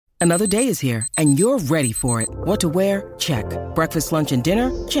Another day is here, and you're ready for it. What to wear? Check. Breakfast, lunch, and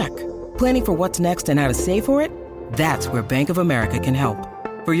dinner? Check. Planning for what's next and how to save for it? That's where Bank of America can help.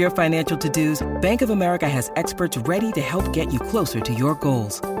 For your financial to-dos, Bank of America has experts ready to help get you closer to your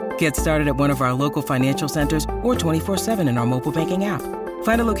goals. Get started at one of our local financial centers or 24/7 in our mobile banking app.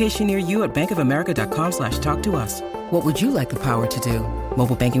 Find a location near you at bankofamerica.com/talktous. What would you like the power to do?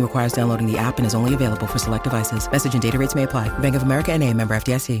 Mobile banking requires downloading the app and is only available for select devices. Message and data rates may apply. Bank of America N.A., member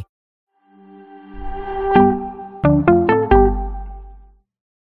FDIC.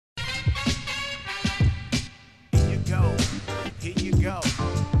 Here you go.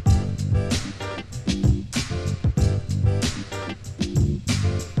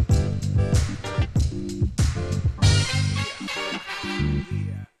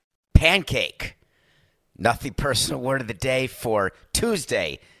 Pancake. Nothing personal word of the day for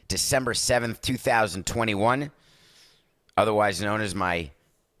Tuesday, December 7th, 2021, otherwise known as my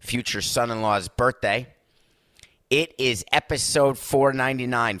future son-in-law's birthday. It is episode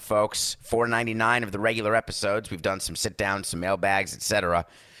 499, folks. 499 of the regular episodes. We've done some sit-downs, some mailbags, etc.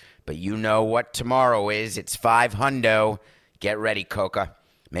 But you know what tomorrow is. It's 500. Get ready, Coca.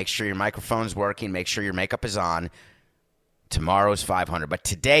 Make sure your microphone's working. Make sure your makeup is on. Tomorrow's 500. But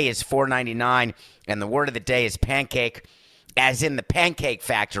today is 499, and the word of the day is pancake, as in the Pancake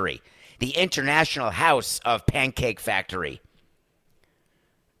Factory, the International House of Pancake Factory.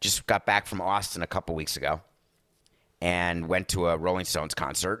 Just got back from Austin a couple weeks ago and went to a Rolling Stones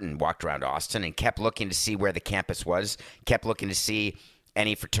concert and walked around Austin and kept looking to see where the campus was, kept looking to see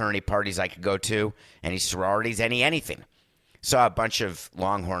any fraternity parties I could go to, any sororities, anything. Saw a bunch of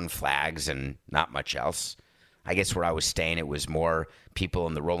Longhorn flags and not much else. I guess where I was staying, it was more people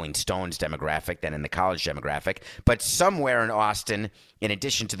in the Rolling Stones demographic than in the college demographic. But somewhere in Austin, in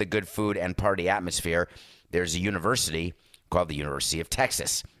addition to the good food and party atmosphere, there's a university called the University of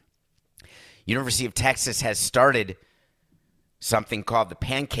Texas. University of Texas has started something called the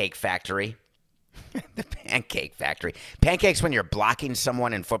Pancake Factory. The Pancake Factory. Pancakes when you're blocking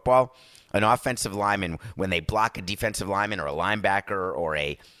someone in football. An offensive lineman, when they block a defensive lineman or a linebacker or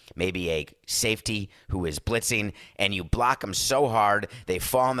maybe a safety who is blitzing, and you block them so hard, they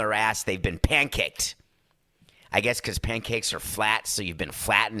fall on their ass, they've been pancaked. I guess because pancakes are flat, so you've been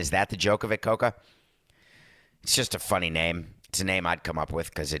flattened. Is that the joke of it, Coca? It's just a funny name. It's a name I'd come up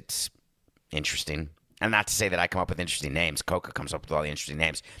with because it's interesting. And not to say that I come up with interesting names. Coca comes up with all the interesting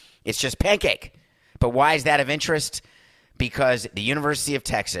names. It's just pancake. But why is that of interest? Because the University of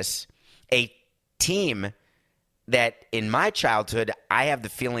Texas, a team that in my childhood, I have the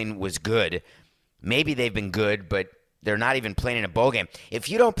feeling was good. Maybe they've been good, but they're not even playing in a bowl game. If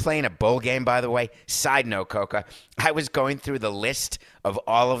you don't play in a bowl game, by the way, side note, Coca, I was going through the list of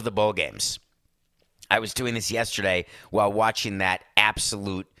all of the bowl games. I was doing this yesterday while watching that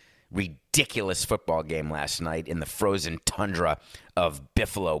absolute ridiculous football game last night in the frozen tundra of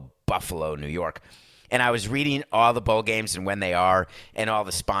Buffalo, New York. And I was reading all the bowl games and when they are and all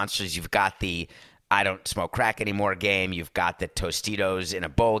the sponsors. You've got the I don't smoke crack anymore game. You've got the Tostitos in a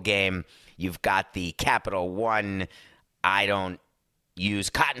bowl game. You've got the Capital One I don't use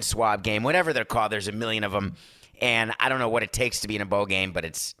cotton swab game, whatever they're called. There's a million of them. And I don't know what it takes to be in a bowl game, but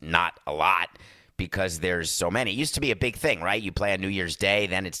it's not a lot because there's so many. It used to be a big thing, right? You play on New Year's Day,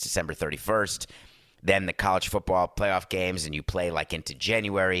 then it's December 31st. Then the college football playoff games, and you play like into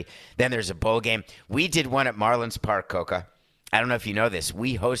January. Then there's a bowl game. We did one at Marlins Park, Coca. I don't know if you know this.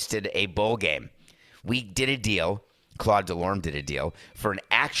 We hosted a bowl game. We did a deal. Claude Delorme did a deal for an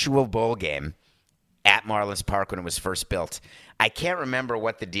actual bowl game at Marlins Park when it was first built. I can't remember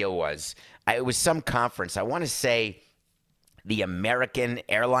what the deal was. It was some conference. I want to say the American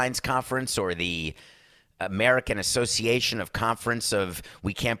Airlines Conference or the American Association of Conference of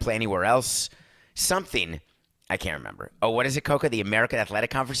We Can't Play Anywhere Else. Something. I can't remember. Oh, what is it, Coca? The American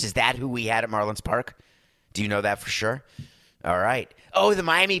Athletic Conference? Is that who we had at Marlins Park? Do you know that for sure? All right. Oh, the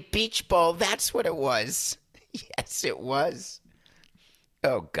Miami Beach Bowl. That's what it was. Yes, it was.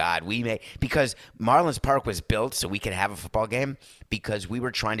 Oh, God. Because Marlins Park was built so we could have a football game because we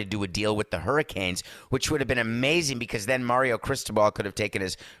were trying to do a deal with the Hurricanes, which would have been amazing because then Mario Cristobal could have taken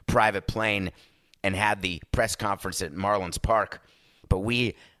his private plane and had the press conference at Marlins Park. But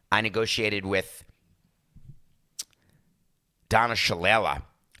I negotiated with Donna Shalala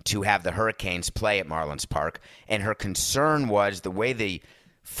to have the Hurricanes play at Marlins Park, and her concern was the way the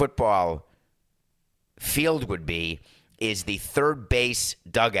football field would be is the third base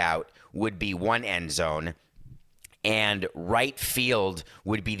dugout would be one end zone, and right field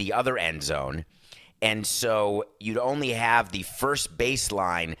would be the other end zone. And so you'd only have the first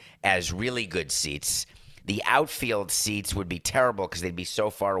baseline as really good seats. The outfield seats would be terrible because they'd be so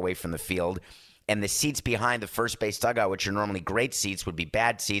far away from the field. And the seats behind the first base dugout, which are normally great seats, would be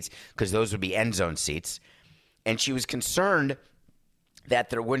bad seats because those would be end zone seats. And she was concerned that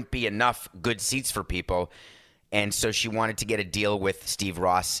there wouldn't be enough good seats for people. And so she wanted to get a deal with Steve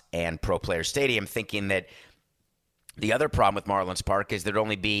Ross and Pro Player Stadium, thinking that the other problem with Marlins Park is there'd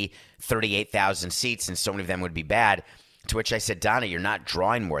only be 38,000 seats and so many of them would be bad. To which I said, Donna, you're not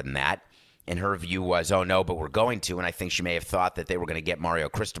drawing more than that. And her view was, oh, no, but we're going to. And I think she may have thought that they were going to get Mario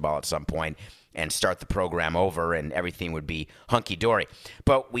Cristobal at some point and start the program over and everything would be hunky-dory.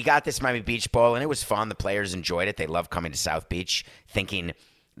 But we got this Miami Beach Bowl, and it was fun. The players enjoyed it. They loved coming to South Beach, thinking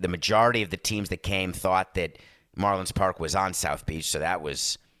the majority of the teams that came thought that Marlins Park was on South Beach. So that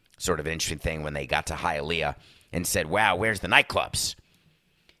was sort of an interesting thing when they got to Hialeah and said, wow, where's the nightclubs?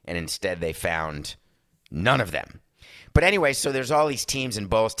 And instead they found none of them. But anyway, so there's all these teams in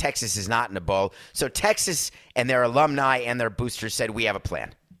bowls. Texas is not in a bowl. So Texas and their alumni and their boosters said, we have a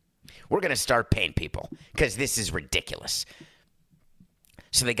plan. We're going to start paying people because this is ridiculous.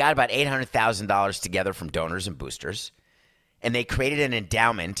 So they got about $800,000 together from donors and boosters, and they created an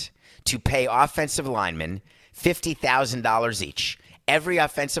endowment to pay offensive linemen $50,000 each. Every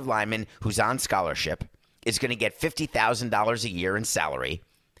offensive lineman who's on scholarship is going to get $50,000 a year in salary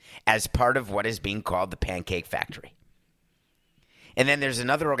as part of what is being called the Pancake Factory. And then there's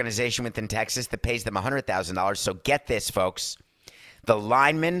another organization within Texas that pays them $100,000. So get this, folks. The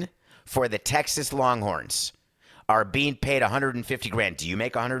linemen for the Texas Longhorns are being paid $150,000. Do you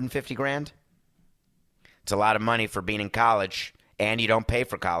make $150,000? It's a lot of money for being in college, and you don't pay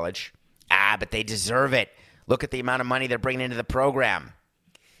for college. But they deserve it. Look at the amount of money they're bringing into the program.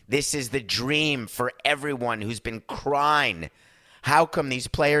 This is the dream for everyone who's been crying. How come these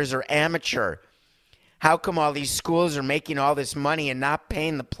players are amateur? How come all these schools are making all this money and not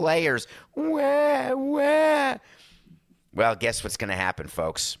paying the players? Well, guess what's going to happen,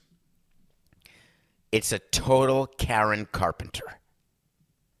 folks? It's a total Karen Carpenter.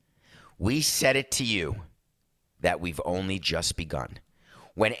 We said it to you that we've only just begun.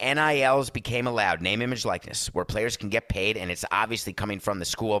 When NILs became allowed, name, image, likeness, where players can get paid, and it's obviously coming from the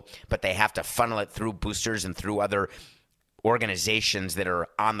school, but they have to funnel it through boosters and through other organizations that are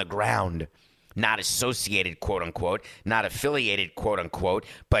on the ground, not associated, quote unquote, not affiliated, quote unquote,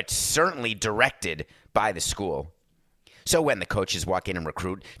 but certainly directed by the school. So when the coaches walk in and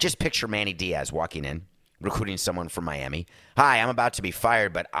recruit, just picture Manny Diaz walking in, recruiting someone from Miami. Hi, I'm about to be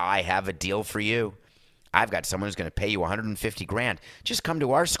fired, but I have a deal for you. I've got someone who's going to pay you $150,000. Just come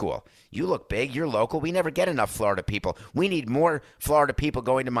to our school. You look big. You're local. We never get enough Florida people. We need more Florida people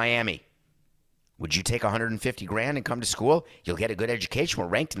going to Miami. Would you take $150,000 and come to school? You'll get a good education. We're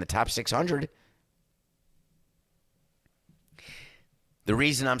ranked in the top 600. The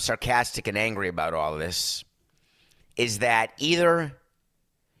reason I'm sarcastic and angry about all of this is that either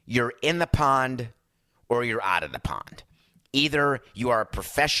you're in the pond or you're out of the pond. Either you are a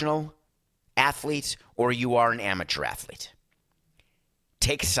professional athlete or you are an amateur athlete.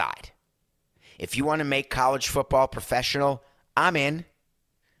 Take a side. If you want to make college football professional, I'm in.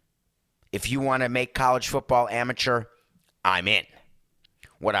 If you want to make college football amateur, I'm in.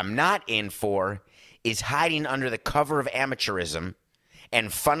 What I'm not in for is hiding under the cover of amateurism and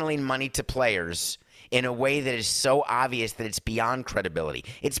funneling money to players in a way that is so obvious that it's beyond credibility.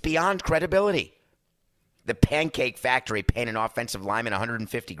 It's beyond credibility. The Pancake Factory paying an offensive lineman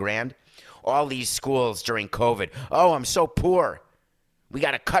 $150,000. All these schools during COVID. Oh, I'm so poor. We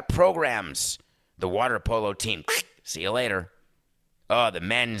got to cut programs. The water polo team. See you later. Oh, the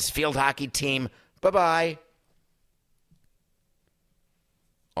men's field hockey team. Bye-bye.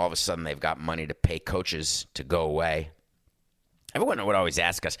 All of a sudden, they've got money to pay coaches to go away. Everyone would always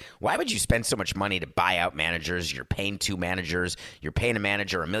ask us, why would you spend so much money to buy out managers? You're paying 2 managers. You're paying a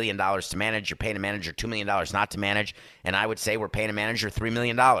manager $1 million to manage. You're paying a manager $2 million not to manage. And I would say we're paying a manager $3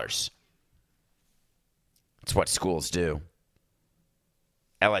 million. It's what schools do.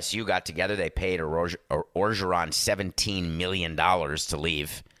 LSU got together. They paid Orgeron $17 million to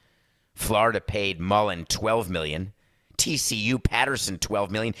leave. Florida paid Mullen $12 million. TCU Patterson $12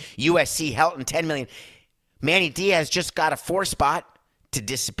 million. USC Helton $10 million. Manny Diaz just got a 4 spot to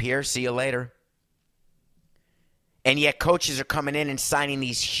disappear. See you later. And yet coaches are coming in and signing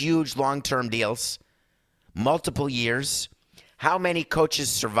these huge long-term deals, multiple years. How many coaches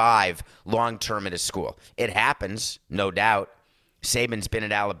survive long-term at a school? It happens, no doubt. Saban's been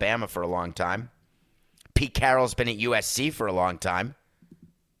at Alabama for a long time. Pete Carroll's been at USC for a long time,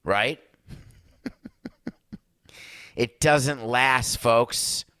 right? It doesn't last,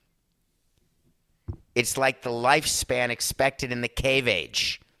 folks. It's like the lifespan expected in the cave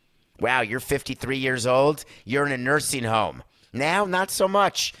age. Wow, you're 53 years old. You're in a nursing home. Now, not so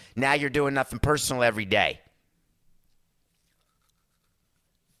much. Now you're doing nothing personal every day.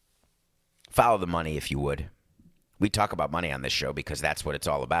 Follow the money if you would. We talk about money on this show because that's what it's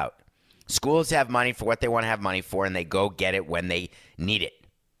all about. Schools have money for what they want to have money for, and they go get it when they need it.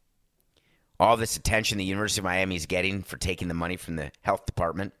 All this attention the University of Miami is getting for taking the money from the health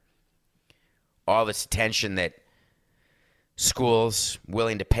department. All this attention that schools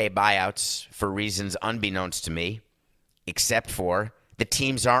willing to pay buyouts for reasons unbeknownst to me, except for the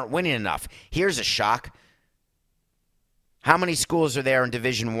teams aren't winning enough. Here's a shock. How many schools are there in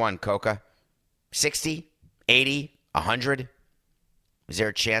Division I, Coca? 60? 80? 100? Is there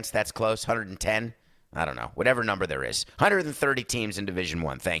a chance that's close? 110? I don't know. Whatever number there is. 130 teams in Division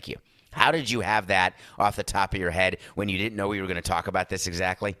I. Thank you. How did you have that off the top of your head when you didn't know we were going to talk about this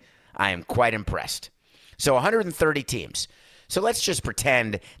exactly? I am quite impressed. So 130 teams. So let's just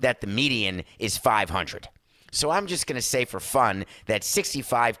pretend that the median is 500. So I'm just going to say for fun that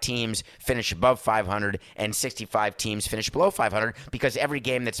 65 teams finish above 500 and 65 teams finish below 500 because every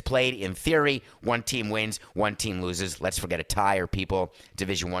game that's played, in theory, one team wins, one team loses. Let's forget a tie or people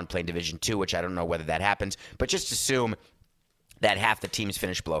Division I playing Division II, which I don't know whether that happens. But just assume that half the teams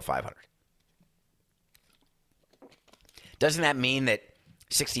finish below 500. Doesn't that mean that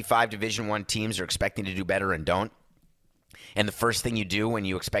 65 Division I teams are expecting to do better and don't? And the first thing you do when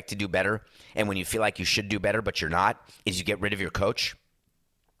you expect to do better and when you feel like you should do better but you're not is you get rid of your coach.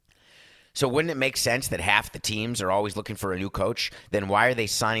 So wouldn't it make sense that half the teams are always looking for a new coach? Then why are they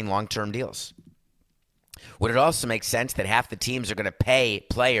signing long-term deals? Would it also make sense that half the teams are going to pay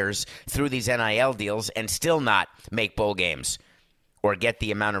players through these NIL deals and still not make bowl games or get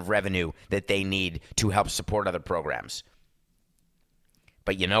the amount of revenue that they need to help support other programs?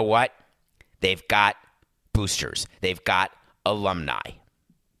 But you know what? They've got boosters. They've got alumni.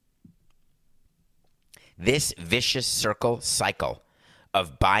 This vicious cycle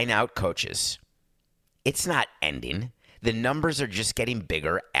of buying out coaches, it's not ending. The numbers are just getting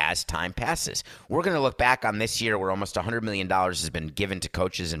bigger as time passes. We're going to look back on this year where almost $100 million has been given to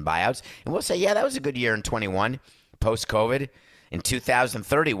coaches and buyouts, and we'll say, yeah, that was a good year in 21, post-COVID. In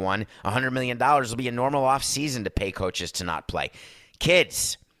 2031, $100 million will be a normal off-season to pay coaches to not play.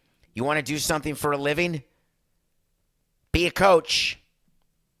 Kids, you want to do something for a living? Be a coach.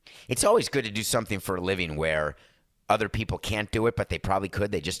 It's always good to do something for a living where other people can't do it, but they probably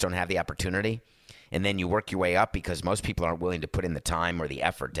could. They just don't have the opportunity. And then you work your way up because most people aren't willing to put in the time or the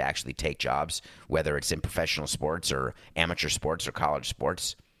effort to actually take jobs, whether it's in professional sports or amateur sports or college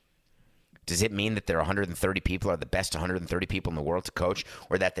sports. Does it mean that there are 130 people are the best 130 people in the world to coach,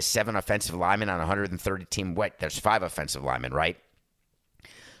 or that the 7 offensive linemen on a 130 team, there's 5 offensive linemen, right?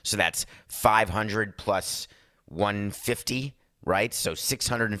 So that's 500 plus 150, right? So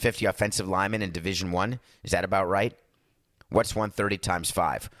 650 offensive linemen in Division I. Is that about right? What's 130 times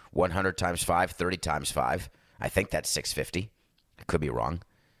 5? 100 times 5, 30 times 5. I think that's 650. I could be wrong.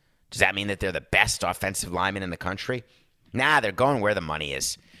 Does that mean that they're the best offensive linemen in the country? Nah, they're going where the money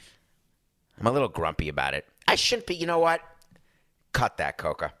is. I'm a little grumpy about it. I shouldn't be. You know what? Cut that,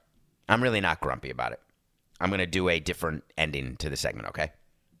 Coca. I'm really not grumpy about it. I'm going to do a different ending to the segment, okay?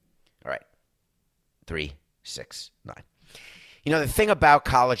 All right. 3, 6, 9. You know, the thing about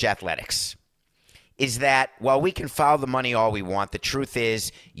college athletics is that while we can follow the money all we want, the truth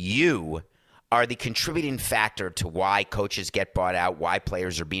is you are the contributing factor to why coaches get bought out, why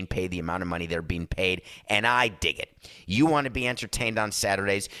players are being paid the amount of money they're being paid, and I dig it. You want to be entertained on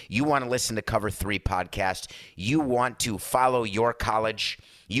Saturdays. You want to listen to Cover 3 podcast. You want to follow your college.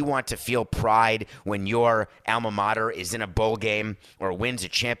 You want to feel pride when your alma mater is in a bowl game or wins a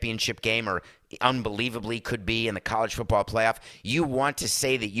championship game or unbelievably could be in the college football playoff. You want to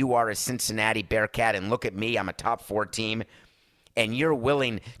say that you are a Cincinnati Bearcat and look at me, I'm a top 4 team. And you're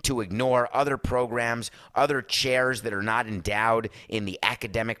willing to ignore other programs, other chairs that are not endowed in the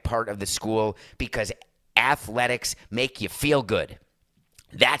academic part of the school because athletics make you feel good.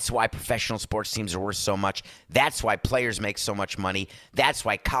 That's why professional sports teams are worth so much. That's why players make so much money. That's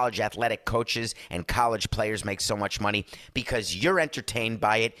why college athletic coaches and college players make so much money, because you're entertained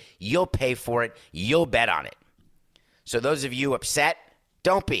by it, you'll pay for it, you'll bet on it. So those of you upset,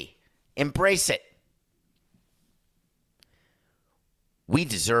 don't be. Embrace it. We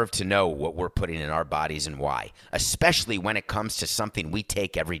deserve to know what we're putting in our bodies and why, especially when it comes to something we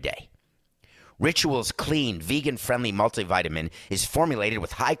take every day. Ritual's clean, vegan-friendly multivitamin is formulated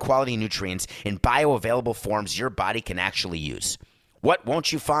with high-quality nutrients in bioavailable forms your body can actually use. What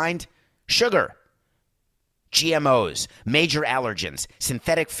won't you find? Sugar, GMOs, major allergens,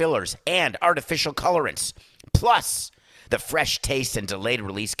 synthetic fillers, and artificial colorants. Plus, The fresh taste and delayed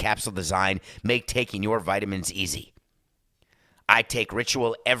release capsule design make taking your vitamins easy. I take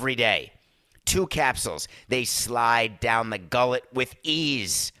Ritual every day. 2 capsules. They slide down the gullet with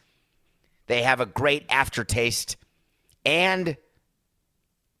ease. They have a great aftertaste, and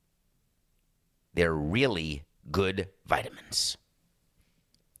they're really good vitamins.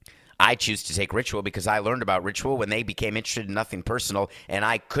 I choose to take Ritual because I learned about Ritual when they became interested in Nothing Personal, and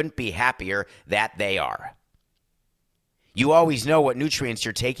I couldn't be happier that they are. You always know what nutrients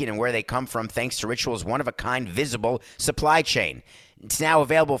you're taking and where they come from thanks to Ritual's one-of-a-kind visible supply chain. It's now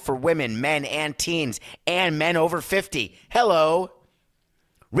available for women, men, and teens, and men over 50. Hello!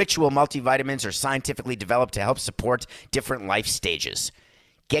 Ritual multivitamins are scientifically developed to help support different life stages.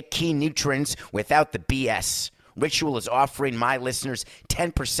 Get key nutrients without the BS. Ritual is offering my listeners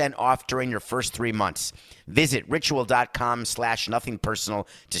 10% off during your first 3 months. Visit ritual.com/nothingpersonal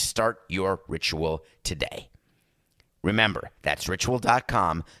to start your Ritual today. Remember, that's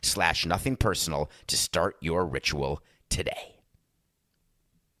ritual.com/nothingpersonal to start your Ritual today.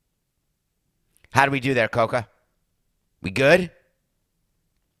 How do we do there, Coca? We good?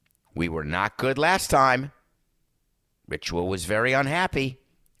 We were not good last time. Ritual was very unhappy.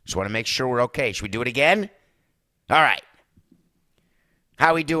 Just want to make sure we're okay. Should we do it again? All right.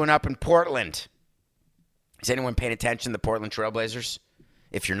 How we doing up in Portland? Is anyone paying attention to the Portland Trailblazers?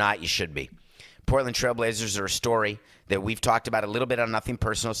 If you're not, you should be. Portland Trailblazers are a story that we've talked about a little bit on Nothing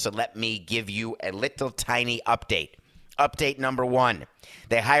Personal, so let me give you a little tiny update. Update number 1.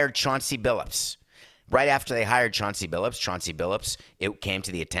 They hired Chauncey Billups. Right after they hired Chauncey Billups, it came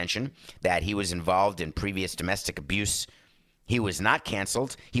to the attention that he was involved in previous domestic abuse. He was not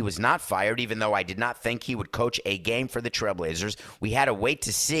canceled. He was not fired, even though I did not think he would coach a game for the Trailblazers. We had to wait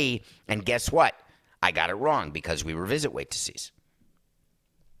to see, and guess what? I got it wrong because we revisit wait-to-sees.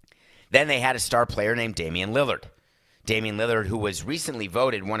 Then they had a star player named Damian Lillard. Damian Lillard, who was recently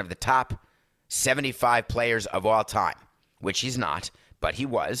voted one of the top 75 players of all time, which he's not, but he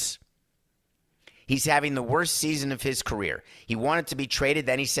was. He's having the worst season of his career. He wanted to be traded.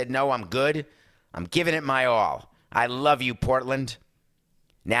 Then he said, no, I'm good. I'm giving it my all. I love you, Portland.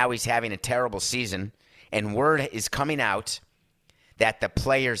 Now he's having a terrible season, and word is coming out that the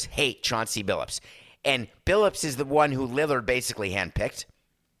players hate Chauncey Billups. And Billups is the one who Lillard basically handpicked.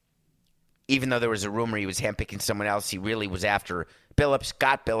 Even though there was a rumor he was handpicking someone else, he really was after Billups,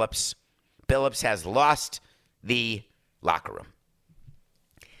 got Billups. Billups has lost the locker room.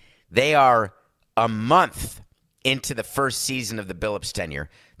 They are a month into the first season of the Billups tenure.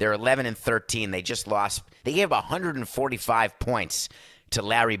 They're 11-13. They just lost. They gave 145 points to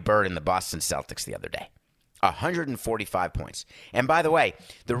Larry Bird and the Boston Celtics the other day. 145 points. And by the way,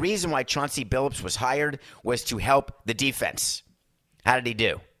 the reason why Chauncey Billups was hired was to help the defense. How did he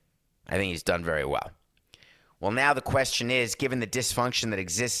do? I think he's done very well. Well, now the question is, given the dysfunction that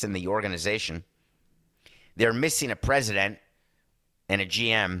exists in the organization, they're missing a president and a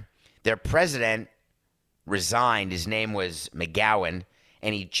GM. Their president resigned. His name was McGowan,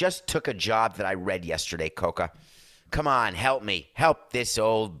 and he just took a job that I read yesterday, Coca. Come on, help me. Help this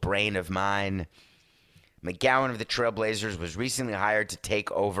old brain of mine. McGowan of the Trailblazers was recently hired to take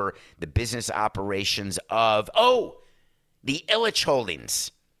over the business operations of, the Ilitch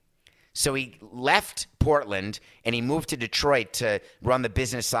Holdings. So he left Portland, and he moved to Detroit to run the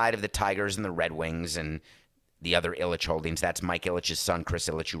business side of the Tigers and the Red Wings and the other Ilitch Holdings. That's Mike Ilitch's son, Chris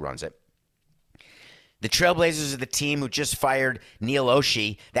Ilitch, who runs it. The Trailblazers are the team who just fired Neil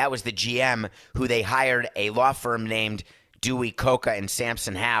Oshie. That was the GM who they hired a law firm named Dewey, Coca, and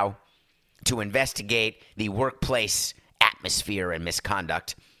Samson Howe to investigate the workplace atmosphere and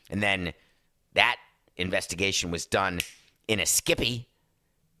misconduct. And then that investigation was done in a skippy,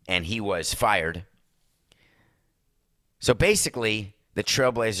 and he was fired. So basically, the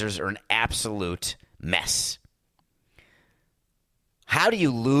Trailblazers are an absolute mess. How do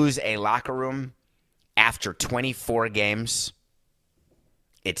you lose a locker room after 24 games?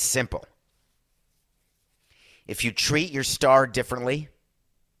 It's simple. If you treat your star differently,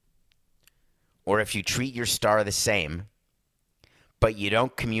 or if you treat your star the same, but you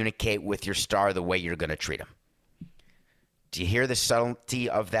don't communicate with your star the way you're going to treat him. Do you hear the subtlety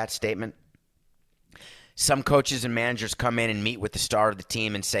of that statement? Some coaches and managers come in and meet with the star of the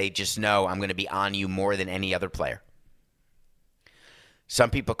team and say, just know I'm going to be on you more than any other player. Some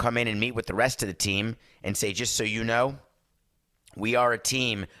people come in and meet with the rest of the team and say, just so you know, we are a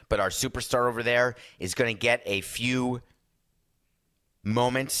team, but our superstar over there is going to get a few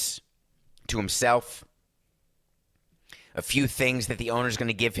moments to himself, a few things that the owner's going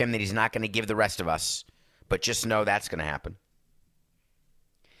to give him that he's not going to give the rest of us. But just know that's going to happen.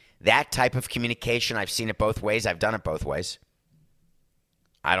 That type of communication, I've seen it both ways. I've done it both ways.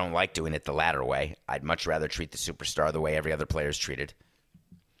 I don't like doing it the latter way. I'd much rather treat the superstar the way every other player is treated.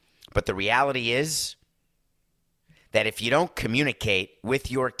 But the reality is that if you don't communicate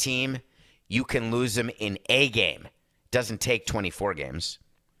with your team, you can lose them in a game. It doesn't take 24 games.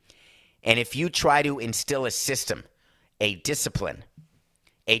 And if you try to instill a system, a discipline,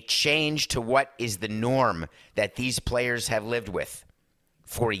 a change to what is the norm that these players have lived with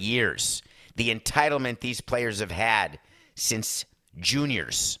for years, the entitlement these players have had since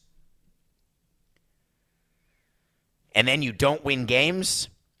juniors, and then you don't win games,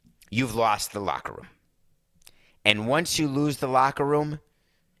 you've lost the locker room. And once you lose the locker room,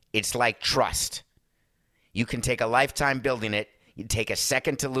 it's like trust. You can take a lifetime building it, you take a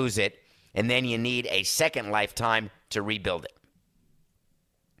second to lose it, and then you need a second lifetime to rebuild it.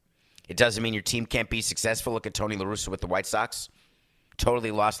 It doesn't mean your team can't be successful. Look at Tony La Russa with the White Sox.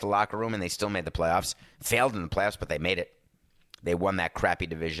 Totally lost the locker room, and they still made the playoffs. Failed in the playoffs, but they made it. They won that crappy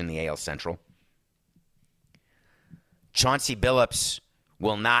division, the AL Central. Chauncey Billups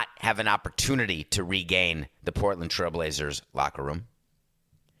will not have an opportunity to regain the Portland Trailblazers locker room.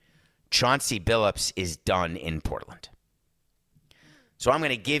 Chauncey Billups is done in Portland. So I'm going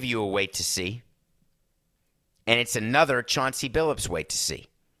to give you a wait to see. And it's another Chauncey Billups wait to see.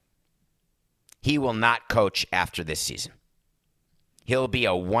 He will not coach after this season. He'll be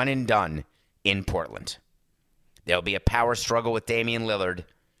a one and done in Portland. There'll be a power struggle with Damian Lillard,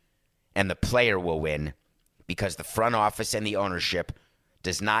 and the player will win because the front office and the ownership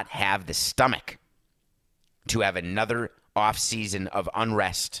does not have the stomach to have another offseason of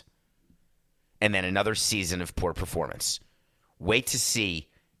unrest and then another season of poor performance. Wait to see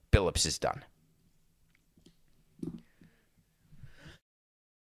Billups is done.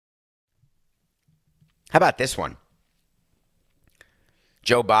 How about this one?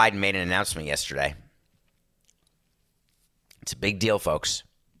 Joe Biden made an announcement yesterday. It's a big deal, folks.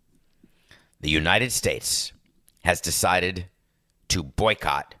 The United States has decided to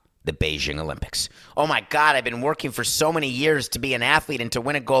boycott the Beijing Olympics. Oh my God, I've been working for so many years to be an athlete and to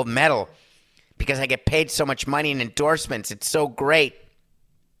win a gold medal because I get paid so much money in endorsements. It's so great.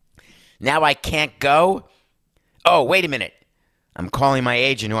 Now I can't go? Oh, wait a minute. I'm calling my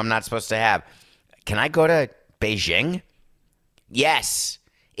agent who I'm not supposed to have. Can I go to Beijing? Yes.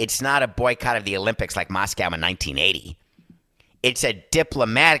 It's not a boycott of the Olympics like Moscow in 1980. It's a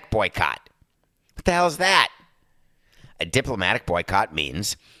diplomatic boycott. What the hell is that? A diplomatic boycott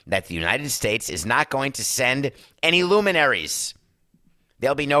means that the United States is not going to send any luminaries.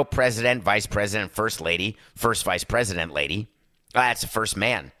 There'll be no president, vice president, first lady, first vice president lady. Oh, that's the first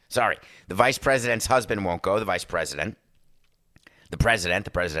man. Sorry. The vice president's husband won't go, the vice president. The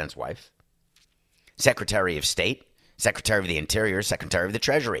president's wife. Secretary of State, Secretary of the Interior, Secretary of the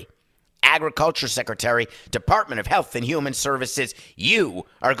Treasury. Agriculture Secretary, Department of Health and Human Services, you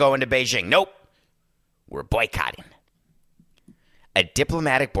are going to Beijing. Nope. We're boycotting. A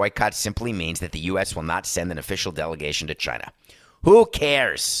diplomatic boycott simply means that the U.S. will not send an official delegation to China. Who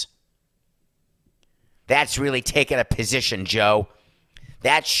cares? That's really taking a position, Joe.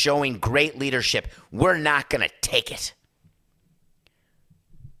 That's showing great leadership. We're not going to take it.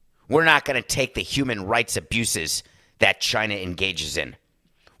 We're not going to take the human rights abuses that China engages in.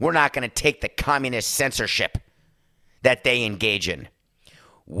 We're not going to take the communist censorship that they engage in.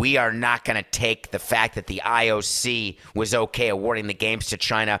 We are not going to take the fact that the IOC was okay awarding the games to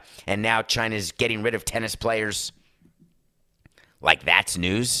China, and now China's getting rid of tennis players. Like that's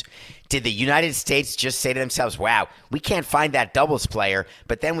news. Did the United States just say to themselves, wow, we can't find that doubles player,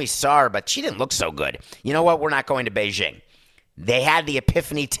 but then we saw her, but she didn't look so good. You know what? We're not going to Beijing. They had the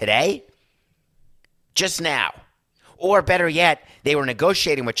epiphany today? Just now. Or better yet, they were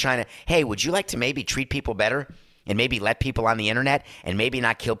negotiating with China. Hey, would you like to maybe treat people better and maybe let people on the internet and maybe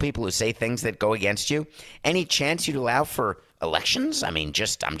not kill people who say things that go against you? Any chance you'd allow for elections? I mean,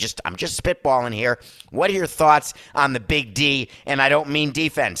 I'm just spitballing here. What are your thoughts on the big D? And I don't mean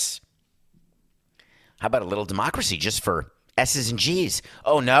defense. How about a little democracy just for S's and G's?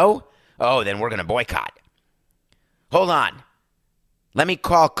 Oh, no? Oh, then we're going to boycott. Hold on. Let me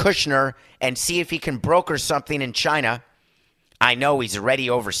call Kushner and see if he can broker something in China. I know he's already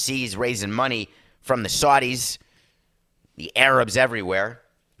overseas raising money from the Saudis, the Arabs everywhere.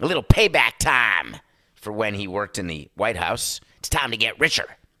 A little payback time for when he worked in the White House. It's time to get richer.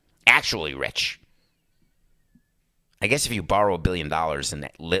 Actually rich. I guess if you borrow $1 billion and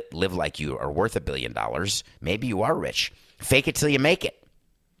live like you are worth $1 billion, maybe you are rich. Fake it till you make it.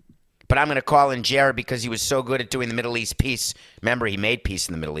 But I'm going to call in Jared because he was so good at doing the Middle East peace. Remember, he made peace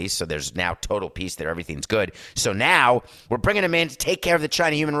in the Middle East, so there's now total peace there. Everything's good. So now we're bringing him in to take care of the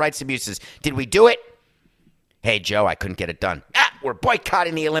China human rights abuses. Did we do it? Hey, Joe, I couldn't get it done. We're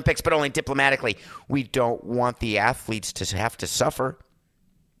boycotting the Olympics, but only diplomatically. We don't want the athletes to have to suffer.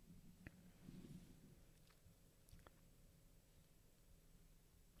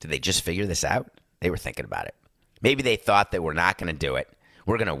 Did they just figure this out? They were thinking about it. Maybe they thought that we're not going to do it.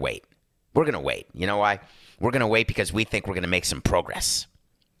 We're going to wait. We're going to wait. You know why? We're going to wait because we think we're going to make some progress.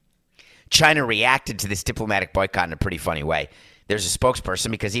 China reacted to this diplomatic boycott in a pretty funny way. There's a spokesperson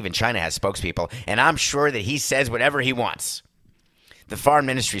because even China has spokespeople, and I'm sure that he says whatever he wants. The foreign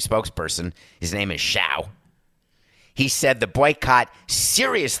ministry spokesperson, his name is Shao, he said the boycott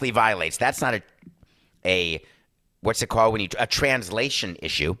seriously violates, that's not a what's it called when you, a translation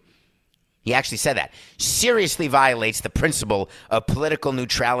issue. He actually said that. Seriously violates the principle of political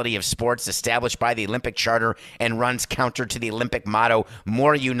neutrality of sports established by the Olympic Charter and runs counter to the Olympic motto,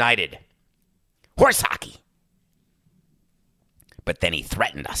 more united. Horse hockey. But then he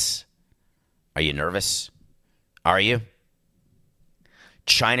threatened us. Are you nervous? Are you?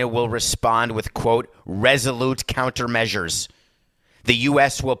 China will respond with, quote, resolute countermeasures. The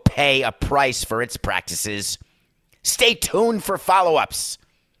U.S. will pay a price for its practices. Stay tuned for follow-ups.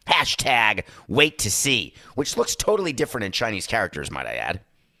 Hashtag wait to see, which looks totally different in Chinese characters, might I add.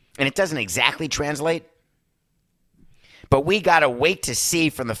 And it doesn't exactly translate. But we got to wait to see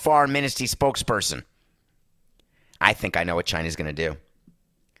from the foreign ministry spokesperson. I think I know what China's going to do.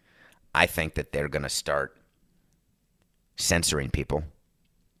 I think that they're going to start censoring people.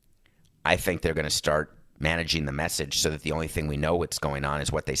 I think they're going to start managing the message so that the only thing we know what's going on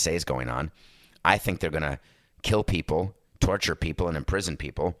is what they say is going on. I think they're going to kill people, torture people, and imprison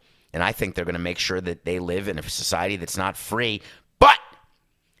people. And I think they're going to make sure that they live in a society that's not free, but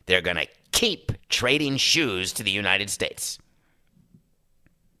they're going to keep trading shoes to the United States.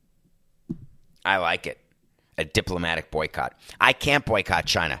 I like it. A diplomatic boycott. I can't boycott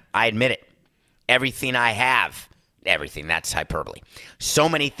China. I admit it. Everything I have, everything, that's hyperbole. So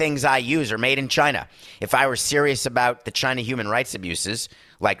many things I use are made in China. If I were serious about the China human rights abuses,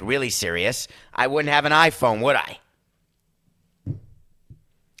 like really serious, I wouldn't have an iPhone, would I?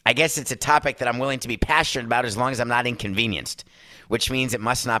 I guess it's a topic that I'm willing to be passionate about as long as I'm not inconvenienced, which means it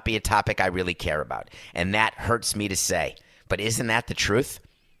must not be a topic I really care about. And that hurts me to say. But isn't that the truth?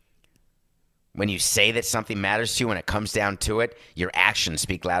 When you say that something matters to you, when it comes down to it, your actions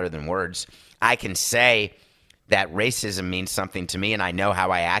speak louder than words. I can say that racism means something to me, and I know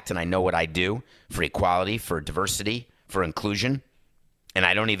how I act, and I know what I do for equality, for diversity, for inclusion. And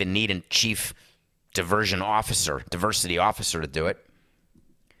I don't even need a chief diversity officer to do it.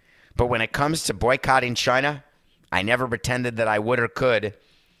 But when it comes to boycotting China, I never pretended that I would or could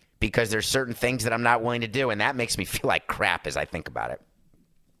because there's certain things that I'm not willing to do, and that makes me feel like crap as I think about it.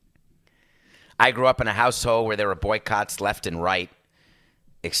 I grew up in a household where there were boycotts left and right,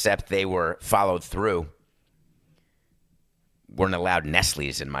 except they were followed through. Weren't allowed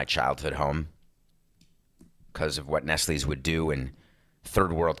Nestle's in my childhood home because of what Nestle's would do in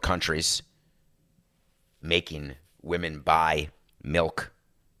third world countries, making women buy milk,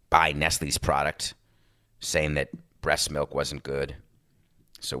 buy Nestle's product, saying that breast milk wasn't good.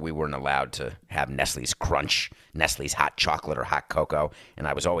 So we weren't allowed to have Nestle's Crunch, Nestle's hot chocolate or hot cocoa, and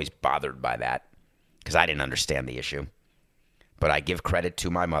I was always bothered by that because I didn't understand the issue. But I give credit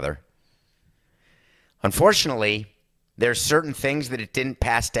to my mother. Unfortunately, there's certain things that it didn't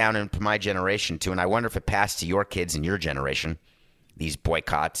pass down into my generation to, and I wonder if it passed to your kids in your generation, these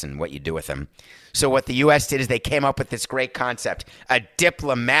boycotts and what you do with them. So what the U.S. did is they came up with this great concept, a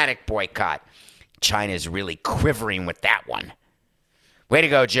diplomatic boycott. China's really quivering with that one. Way to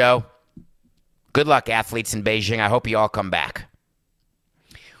go, Joe. Good luck, athletes in Beijing. I hope you all come back.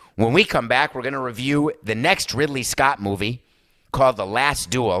 When we come back, we're going to review the next Ridley Scott movie called The Last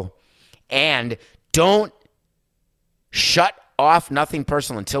Duel. And don't shut off Nothing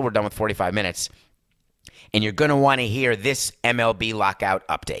Personal until we're done with 45 minutes. And you're going to want to hear this MLB lockout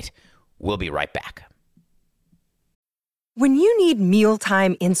update. We'll be right back. When you need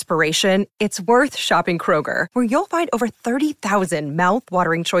mealtime inspiration, it's worth shopping Kroger, where you'll find over 30,000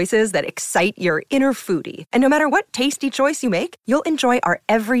 mouth-watering choices that excite your inner foodie. And no matter what tasty choice you make, you'll enjoy our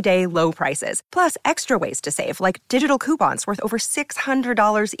everyday low prices, plus extra ways to save, like digital coupons worth over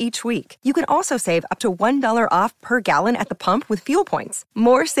 $600 each week. You can also save up to $1 off per gallon at the pump with fuel points.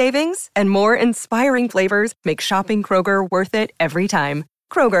 More savings and more inspiring flavors make shopping Kroger worth it every time.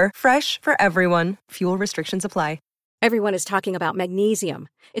 Kroger, fresh for everyone. Fuel restrictions apply. Everyone is talking about magnesium.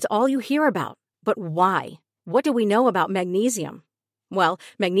 It's all you hear about. But why? What do we know about magnesium? Well,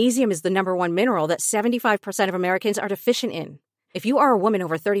 magnesium is the number one mineral that 75% of Americans are deficient in. If you are a woman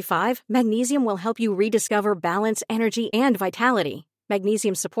over 35, magnesium will help you rediscover balance, energy, and vitality.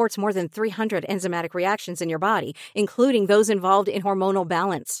 Magnesium supports more than 300 enzymatic reactions in your body, including those involved in hormonal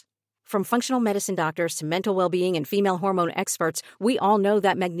balance. From functional medicine doctors to mental well-being and female hormone experts, we all know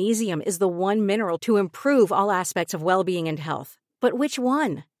that magnesium is the one mineral to improve all aspects of well-being and health. But which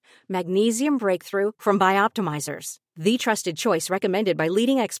one? Magnesium Breakthrough from Bioptimizers, the trusted choice recommended by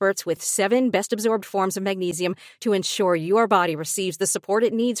leading experts with 7 best-absorbed forms of magnesium to ensure your body receives the support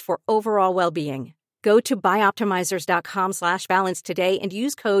it needs for overall well-being. Go to bioptimizers.com/balance today and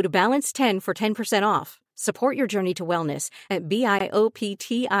use code BALANCE10 for 10% off. Support your journey to wellness at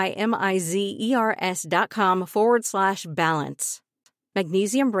bioptimizers.com/balance.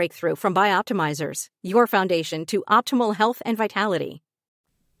 Magnesium Breakthrough from Bioptimizers, your foundation to optimal health and vitality.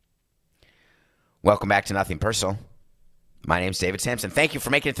 Welcome back to Nothing Personal. My name's David Sampson. Thank you for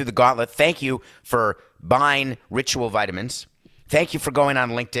making it through the gauntlet. Thank you for buying Ritual vitamins. Thank you for going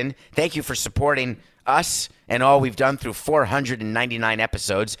on LinkedIn. Thank you for supporting us and all we've done through 499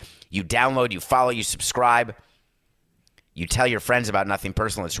 episodes. You download, you follow, you subscribe. You tell your friends about Nothing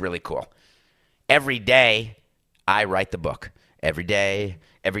Personal. It's really cool. Every day, I write the book. Every day,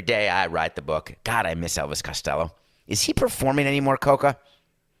 I write the book. God, I miss Elvis Costello. Is he performing anymore, Coca?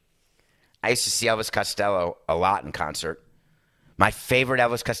 I used to see Elvis Costello a lot in concert. My favorite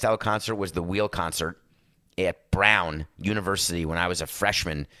Elvis Costello concert was the Wheel concert at Brown University when I was a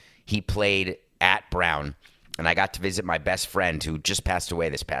freshman. He played at Brown, and I got to visit my best friend who just passed away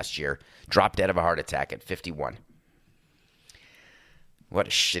this past year, dropped dead of a heart attack at 51. What a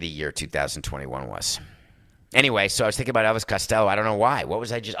shitty year 2021 was. Anyway, so I was thinking about Elvis Costello. I don't know why. What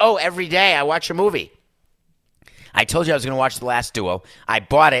was I just... Oh, every day I watch a movie. I told you I was going to watch The Last Duel. I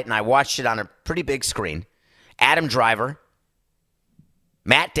bought it, and I watched it on a pretty big screen. Adam Driver,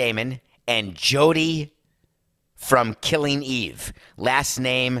 Matt Damon, and Jodie from Killing Eve. Last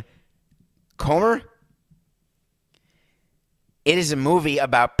name Comer. It is a movie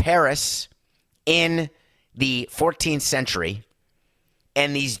about Paris in the 14th century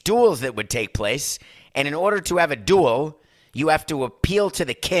and these duels that would take place. And in order to have a duel, you have to appeal to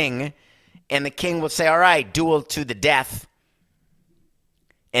the king, and the king will say, all right, duel to the death.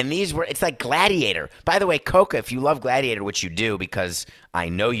 And it's like Gladiator. By the way, Coca, if you love Gladiator, which you do because I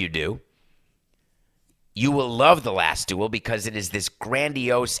know you do, you will love The Last Duel because it is this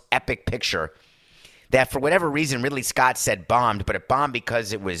grandiose, epic picture that for whatever reason Ridley Scott said bombed, but it bombed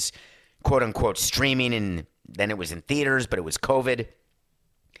because it was quote-unquote streaming and then it was in theaters, but it was COVID.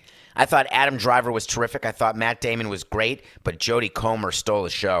 I thought Adam Driver was terrific. I thought Matt Damon was great, but Jodie Comer stole the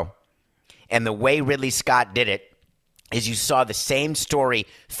show. And the way Ridley Scott did it is you saw the same story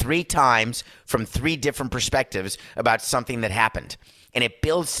 3 times from 3 different perspectives about something that happened. And it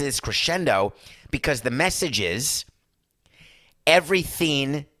builds to this crescendo because the message is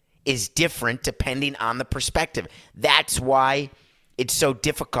everything is different depending on the perspective. That's why it's so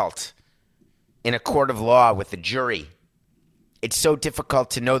difficult in a court of law with the jury. It's so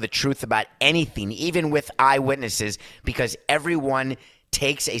difficult to know the truth about anything, even with eyewitnesses, because everyone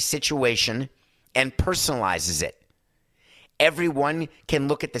takes a situation and personalizes it. Everyone can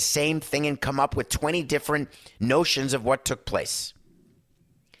look at the same thing and come up with 20 different notions of what took place.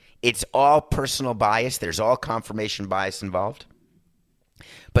 It's all personal bias. There's all confirmation bias involved.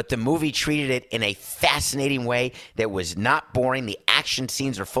 But the movie treated it in a fascinating way that was not boring. The action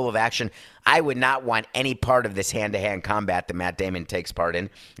scenes are full of action. I would not want any part of this hand-to-hand combat that Matt Damon takes part in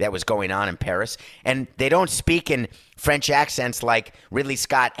that was going on in Paris. And they don't speak in French accents like Ridley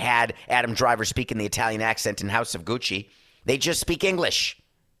Scott had Adam Driver speak in the Italian accent in House of Gucci. They just speak English.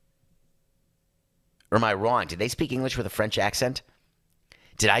 Or am I wrong? Did they speak English with a French accent?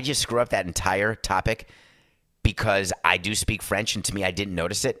 Did I just screw up that entire topic because I do speak French and to me I didn't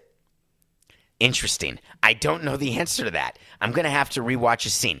notice it? Interesting. I don't know the answer to that. I'm going to have to rewatch a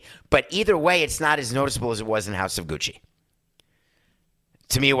scene. But either way, it's not as noticeable as it was in House of Gucci.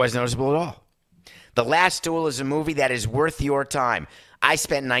 To me, it wasn't noticeable at all. The Last Duel is a movie that is worth your time. I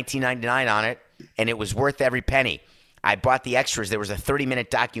spent $19.99 on it, and it was worth every penny. I bought the extras. There was a 30-minute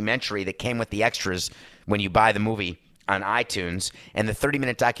documentary that came with the extras when you buy the movie on iTunes, and the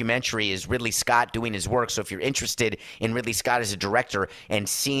 30-minute documentary is Ridley Scott doing his work. So if you're interested in Ridley Scott as a director and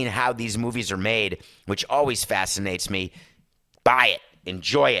seeing how these movies are made, which always fascinates me, buy it.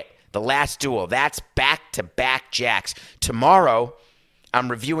 Enjoy it. The Last Duel. That's back-to-back jacks. Tomorrow, I'm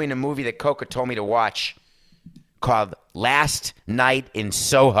reviewing a movie that Coca told me to watch called Last Night in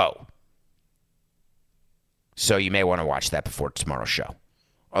Soho. So you may want to watch that before tomorrow's show.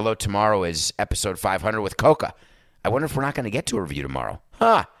 Although tomorrow is episode 500 with Coca. I wonder if we're not going to get to a review tomorrow.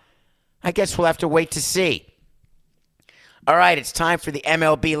 I guess we'll have to wait to see. All right, it's time for the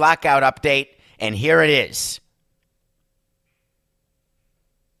MLB lockout update, and here it is.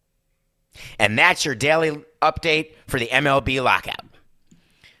 And that's your daily update for the MLB lockout.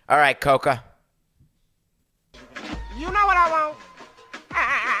 All right, Coca. You know what I want?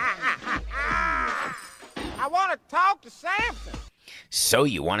 I want to talk to Samson. So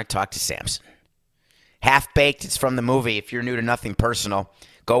you want to talk to Samson. Half-Baked, it's from the movie. If you're new to Nothing Personal,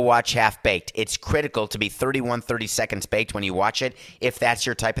 go watch Half-Baked. It's critical to be 30 seconds baked when you watch it, if that's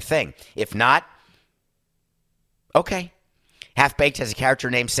your type of thing. If not, okay. Half-Baked has a character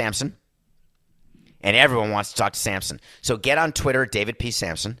named Samson, and everyone wants to talk to Samson. So get on Twitter, David P.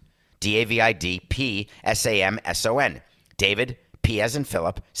 Samson, DavidPSamson. David P. as in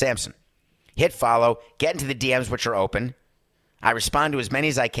Philip, Samson. Hit follow, get into the DMs, which are open. I respond to as many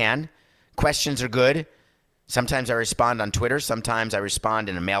as I can. Questions are good. Sometimes I respond on Twitter. Sometimes I respond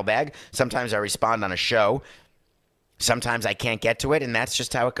in a mailbag. Sometimes I respond on a show. Sometimes I can't get to it, and that's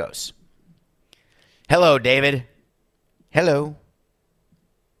just how it goes. Hello, David. Hello.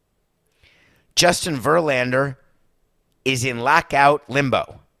 Justin Verlander is in lockout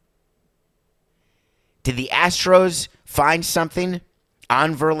limbo. Did the Astros find something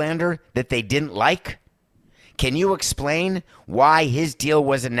on Verlander that they didn't like? Can you explain why his deal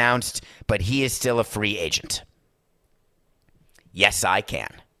was announced, but he is still a free agent? Yes, I can.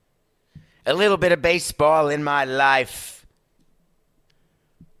 A little bit of baseball in my life.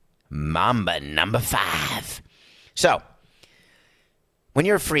 Mamba number 5. So, when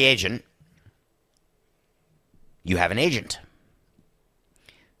you're a free agent, you have an agent.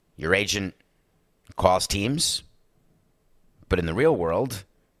 Your agent calls teams, but in the real world,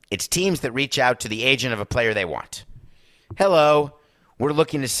 it's teams that reach out to the agent of a player they want. Hello, we're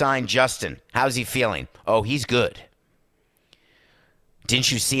looking to sign Justin. How's he feeling? Oh, he's good.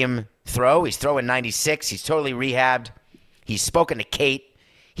 Didn't you see him throw? He's throwing 96. He's totally rehabbed. He's spoken to Kate.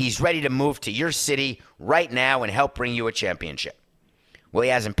 He's ready to move to your city right now and help bring you a championship. Well, he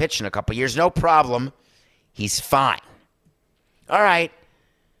hasn't pitched in a couple years. No problem. He's fine. All right.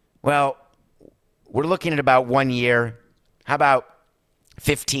 Well, we're looking at about 1 year. How about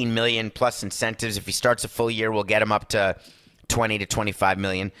 $15 million plus incentives? If he starts a full year, we'll get him up to $20 to $25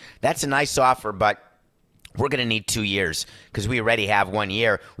 million. That's a nice offer, but we're going to need 2 years because we already have 1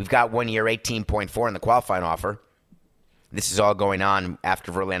 year. We've got 1 year, 18.4 in the qualifying offer. This is all going on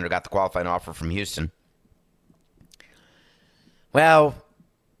after Verlander got the qualifying offer from Houston. Well,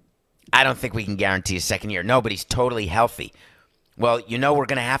 I don't think we can guarantee a second year. No, but he's totally healthy. Well, you know we're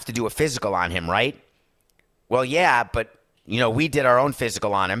going to have to do a physical on him, right? Well, yeah, but we did our own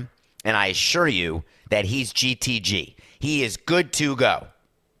physical on him, and I assure you that he's GTG. He is good to go.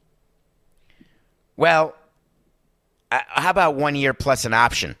 Well, how about 1 year plus an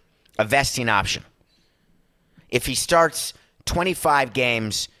option, a vesting option? If he starts 25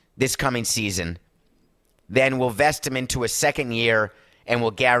 games this coming season, then we'll vest him into a second year and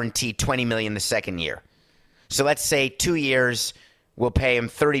we'll guarantee $20 million the second year. So let's say 2 years, we'll pay him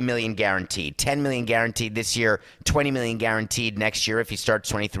 $30 million guaranteed, $10 million guaranteed this year, $20 million guaranteed next year if he starts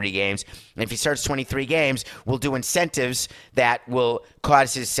 23 games. And if he starts 23 games, we'll do incentives that will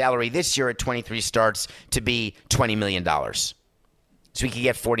cause his salary this year at 23 starts to be $20 million. So we could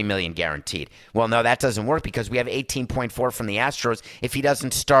get $40 million guaranteed. Well, no, that doesn't work because we have 18.4 from the Astros if he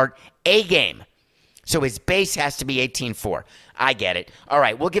doesn't start a game. So his base has to be 18.4. I get it. All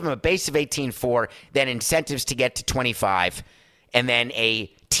right, we'll give him a base of 18.4, then incentives to get to 25, and then a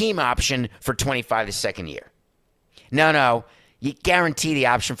team option for 25 the second year. No, you guarantee the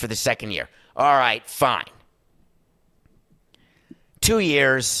option for the second year. All right, fine. 2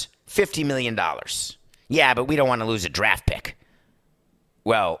 years, $50 million. Yeah, but we don't want to lose a draft pick.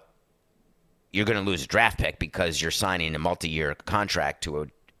 Well, you're going to lose a draft pick because you're signing a multi-year contract to a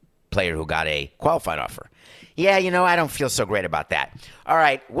player who got a qualifying offer. Yeah, I don't feel so great about that. All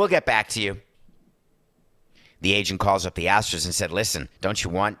right, we'll get back to you. The agent calls up the Astros and said, listen, don't you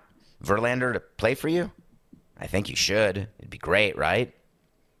want Verlander to play for you? I think you should. It'd be great, right?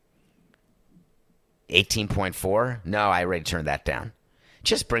 18.4? No, I already turned that down.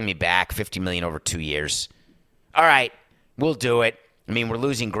 Just bring me back $50 million over 2 years. All right, we'll do it. I mean, we're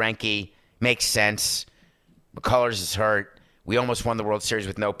losing Greinke. Makes sense. McCullers is hurt. We almost won the World Series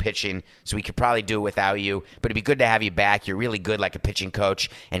with no pitching, so we could probably do it without you. But it'd be good to have you back. You're really good like a pitching coach,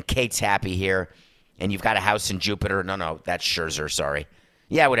 and Kate's happy here. And you've got a house in Jupiter. No, that's Scherzer, sorry.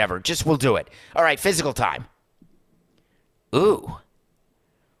 Yeah, whatever. Just we'll do it. All right, physical time. Ooh.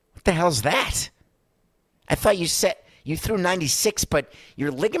 What the hell's that? I thought you said You threw 96, but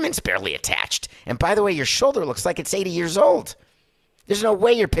your ligament's barely attached. And by the way, your shoulder looks like it's 80 years old. There's no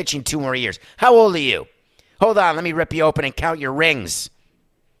way you're pitching 2 more years. How old are you? Hold on, let me rip you open and count your rings.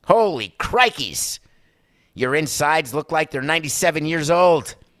 Holy crikeys. Your insides look like they're 97 years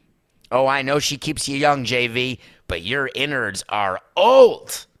old. Oh, I know she keeps you young, JV, but your innards are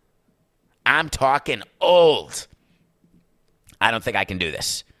old. I'm talking old. I don't think I can do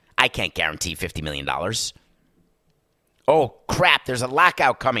this. I can't guarantee $50 million. Oh, crap, there's a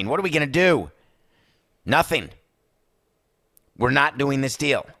lockout coming. What are we going to do? Nothing. We're not doing this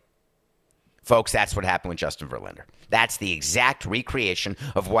deal. Folks, that's what happened with Justin Verlander. That's the exact recreation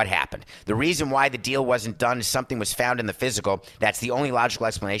of what happened. The reason why the deal wasn't done is something was found in the physical. That's the only logical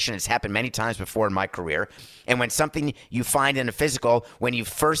explanation. It's happened many times before in my career. And when something you find in a physical, when you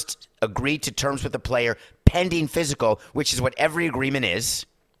first agree to terms with the player, pending physical, which is what every agreement is,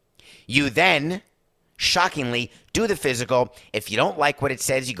 you then, shockingly, do the physical. If you don't like what it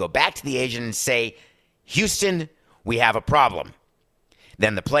says, you go back to the agent and say, Houston, we have a problem.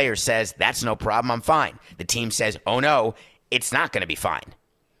 Then the player says, that's no problem, I'm fine. The team says, oh no, it's not going to be fine.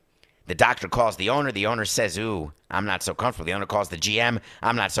 The doctor calls the owner says, ooh, I'm not so comfortable. The owner calls the GM,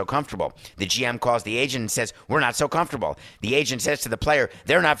 I'm not so comfortable. The GM calls the agent and says, we're not so comfortable. The agent says to the player,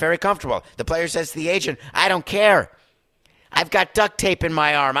 they're not very comfortable. The player says to the agent, I don't care. I've got duct tape in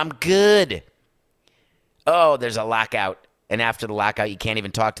my arm, I'm good. Oh, there's a lockout. And after the lockout, you can't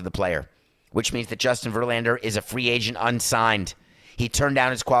even talk to the player, which means that Justin Verlander is a free agent unsigned. He turned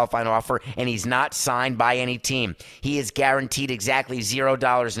down his qualifying offer, and he's not signed by any team. He is guaranteed exactly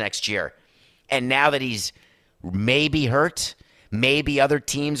 $0 next year. And now that he's maybe hurt, maybe other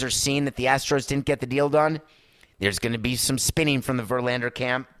teams are seeing that the Astros didn't get the deal done, there's going to be some spinning from the Verlander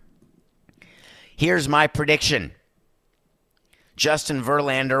camp. Here's my prediction. Justin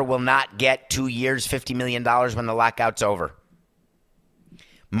Verlander will not get 2 years, $50 million when the lockout's over.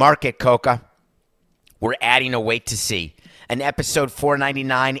 Mark it, Coca. We're adding a wait to see. An episode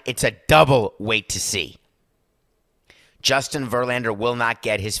 499, it's a double wait to see. Justin Verlander will not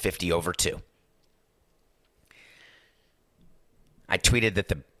get his 50 over 2. I tweeted that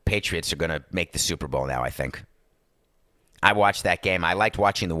the Patriots are going to make the Super Bowl now, I think. I watched that game. I liked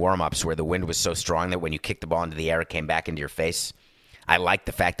watching the warm-ups where the wind was so strong that when you kicked the ball into the air, it came back into your face. I liked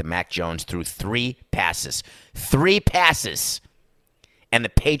the fact that Mac Jones threw 3 passes. 3 passes. And the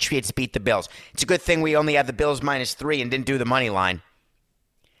Patriots beat the Bills. It's a good thing we only had the Bills -3 and didn't do the money line.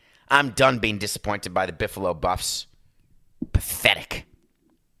 I'm done being disappointed by the Buffalo Buffs. Pathetic.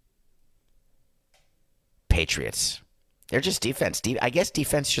 Patriots. They're just defense. I guess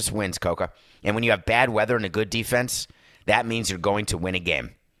defense just wins, Coca. And when you have bad weather and a good defense, that means you're going to win a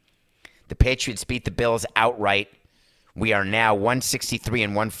game. The Patriots beat the Bills outright. We are now 163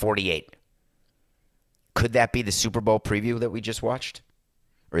 and 148. Could that be the Super Bowl preview that we just watched?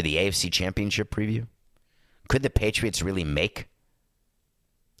 Or the AFC Championship preview? Could the Patriots really make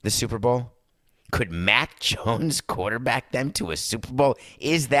the Super Bowl? Could Mac Jones quarterback them to a Super Bowl?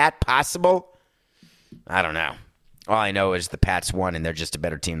 Is that possible? I don't know. All I know is the Pats won, and they're just a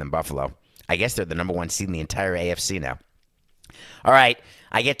better team than Buffalo. I guess they're the number 1 seed in the entire AFC now. All right,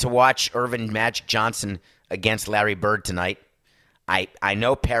 I get to watch Irvin Magic Johnson against Larry Bird tonight. I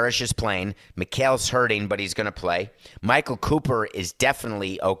know Parrish is playing. McHale's hurting, but he's going to play. Michael Cooper is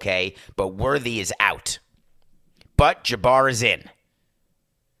definitely okay, but Worthy is out. But Jabbar is in.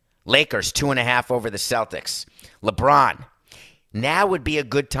 Lakers 2.5 over the Celtics. LeBron. Now would be a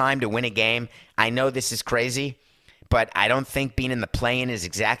good time to win a game. I know this is crazy, but I don't think being in the play-in is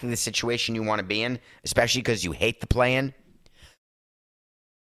exactly the situation you want to be in, especially because you hate the play-in.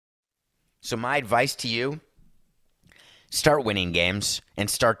 So my advice to you, start winning games and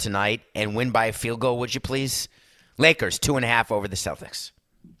start tonight and win by a field goal, would you please? Lakers 2.5 over the Celtics.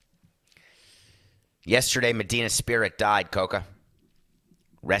 Yesterday, Medina Spirit died, Coca.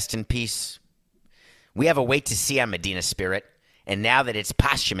 Rest in peace. We have a wait to see on Medina Spirit, and now that it's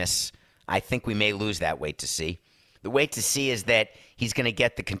posthumous, I think we may lose that wait to see. The wait to see is that he's going to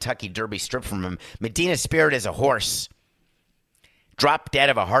get the Kentucky Derby stripped from him. Medina Spirit is a horse. Dropped dead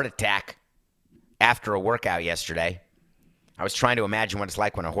of a heart attack after a workout yesterday. I was trying to imagine what it's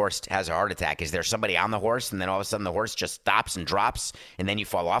like when a horse has a heart attack. Is there somebody on the horse, and then all of a sudden the horse just stops and drops, and then you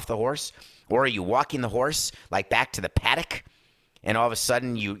fall off the horse? Or are you walking the horse, like back to the paddock, and all of a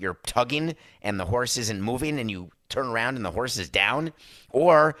sudden you're tugging, and the horse isn't moving, and you turn around and the horse is down?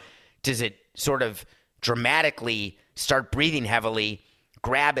 Or does it sort of dramatically start breathing heavily,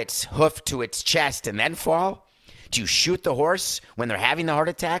 grab its hoof to its chest, and then fall? Do you shoot the horse when they're having the heart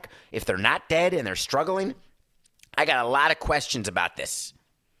attack if they're not dead and they're struggling? I got a lot of questions about this.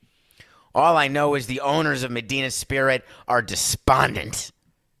 All I know is the owners of Medina Spirit are despondent.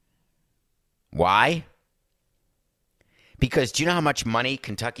 Why? Because do you know how much money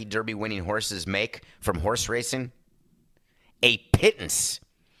Kentucky Derby winning horses make from horse racing? A pittance.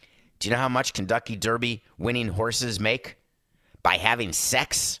 Do you know how much Kentucky Derby winning horses make by having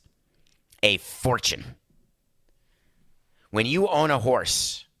sex? A fortune. When you own a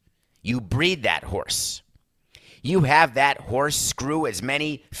horse, you breed that horse. You have that horse screw as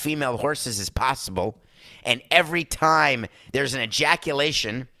many female horses as possible, and every time there's an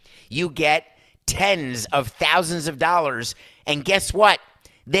ejaculation, you get tens of thousands of dollars, and guess what?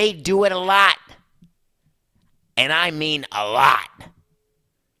 They do it a lot. And I mean a lot.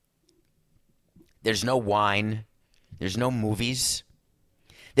 There's no wine. There's no movies.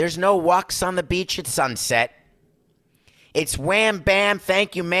 There's no walks on the beach at sunset. It's wham, bam,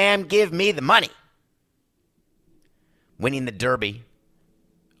 thank you, ma'am, give me the money. Winning the Derby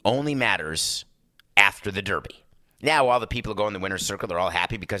only matters after the Derby. Now, all the people who go in the winner's circle, they're all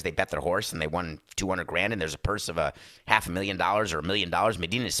happy because they bet their horse and they won $200,000 and there's a purse of $500,000 or $1 million.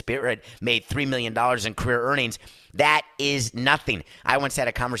 Medina Spirit made $3 million in career earnings. That is nothing. I once had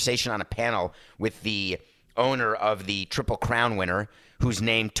a conversation on a panel with the owner of the Triple Crown winner, whose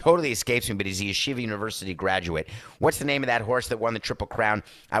name totally escapes me, but he's a Yeshiva University graduate. What's the name of that horse that won the Triple Crown?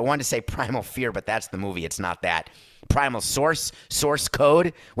 I wanted to say Primal Fear, but that's the movie. It's not that. Primal Source, Source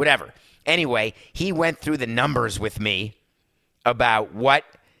Code, whatever. Anyway, he went through the numbers with me about what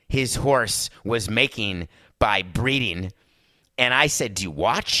his horse was making by breeding. And I said, do you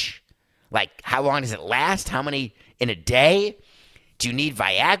watch? Like, how long does it last? How many in a day? Do you need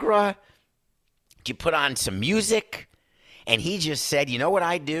Viagra? Do you put on some music? And he just said, you know what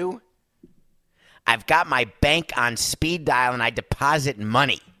I do? I've got my bank on speed dial and I deposit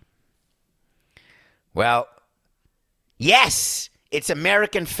money. Well, yes, it's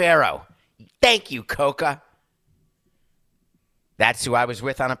American Pharaoh. Thank you, Coca. That's who I was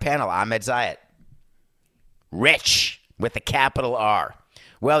with on a panel, Ahmed Zayat. Rich, with a capital R.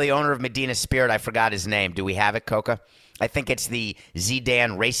 Well, the owner of Medina Spirit, I forgot his name. Do we have it, Coca? I think it's the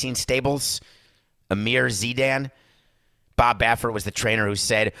Zidane Racing Stables. Amir Zidane. Bob Baffert was the trainer who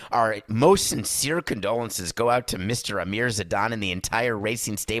said, our most sincere condolences go out to Mr. Amir Zidane and the entire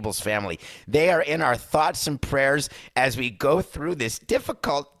Racing Stables family. They are in our thoughts and prayers as we go through this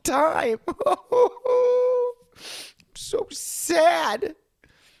difficult time. So sad.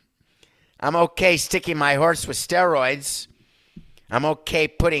 I'm okay sticking my horse with steroids. I'm okay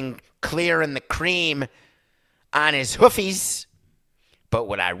putting Clear and the Cream on his hoofies. But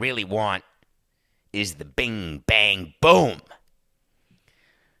what I really want is the bing, bang, boom.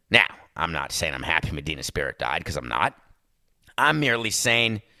 Now, I'm not saying I'm happy Medina Spirit died, because I'm not. I'm merely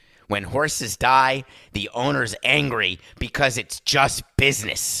saying when horses die, the owner's angry because it's just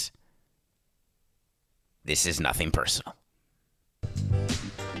business. This is nothing personal.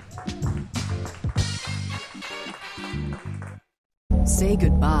 Say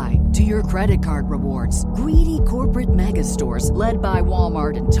goodbye to your credit card rewards. Greedy corporate mega stores, led by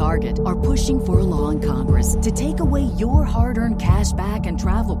Walmart and Target, are pushing for a law in Congress to take away your hard-earned cash back and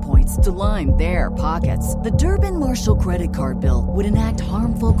travel points to line their pockets. The Durbin-Marshall credit card bill would enact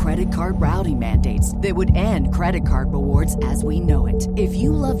harmful credit card routing mandates that would end credit card rewards as we know it. If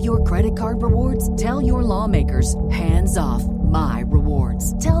you love your credit card rewards, tell your lawmakers, hands off my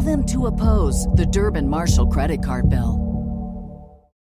rewards. Tell them to oppose the Durbin-Marshall credit card bill.